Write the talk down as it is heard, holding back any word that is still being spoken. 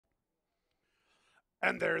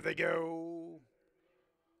And there they go.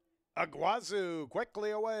 Aguazu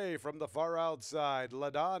quickly away from the far outside.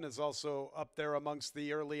 Ladon is also up there amongst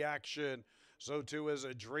the early action. So too is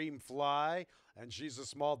a Dreamfly, and she's a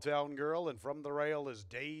small town girl. And from the rail is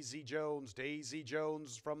Daisy Jones. Daisy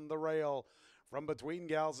Jones from the rail. From between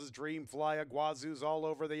gals is Dreamfly. Aguazu's all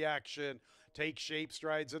over the action. Take Shape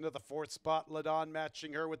strides into the fourth spot. Ladon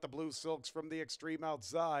matching her with the blue silks from the extreme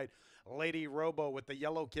outside. Lady Robo with the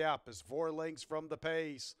yellow cap is 4 lengths from the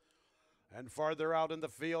pace. And farther out in the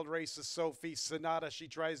field races Sophie Sonata. She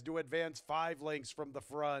tries to advance 5 lengths from the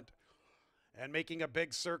front. And making a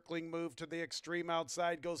big circling move to the extreme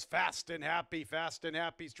outside goes Fast and Happy. Fast and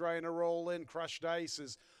Happy's trying to roll in. Crushed Ice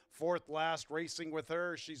is fourth last, racing with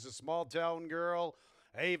her. She's a small town girl.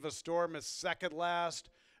 Ava Storm is second last.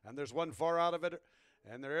 And there's one far out of it.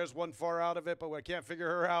 And there is one far out of it, but I can't figure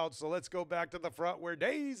her out. So let's go back to the front where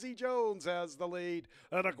Daisy Jones has the lead.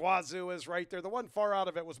 And Aguazu is right there. The one far out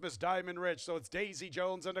of it was Miss Diamond Rich. So it's Daisy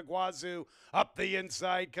Jones and Aguazu. Up the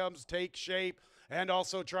inside comes Take Shape. And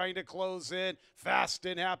also trying to close in. Fast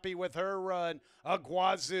and Happy with her run.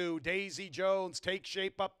 Aguazu, Daisy Jones, Take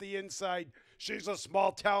Shape up the inside. She's a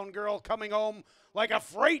small town girl coming home like a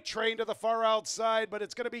freight train to the far outside, but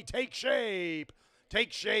it's going to be Take Shape.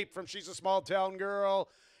 Take Shape from She's a Small Town Girl.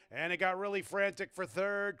 And it got really frantic for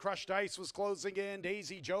third. Crushed Ice was closing in.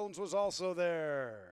 Daisy Jones was also there.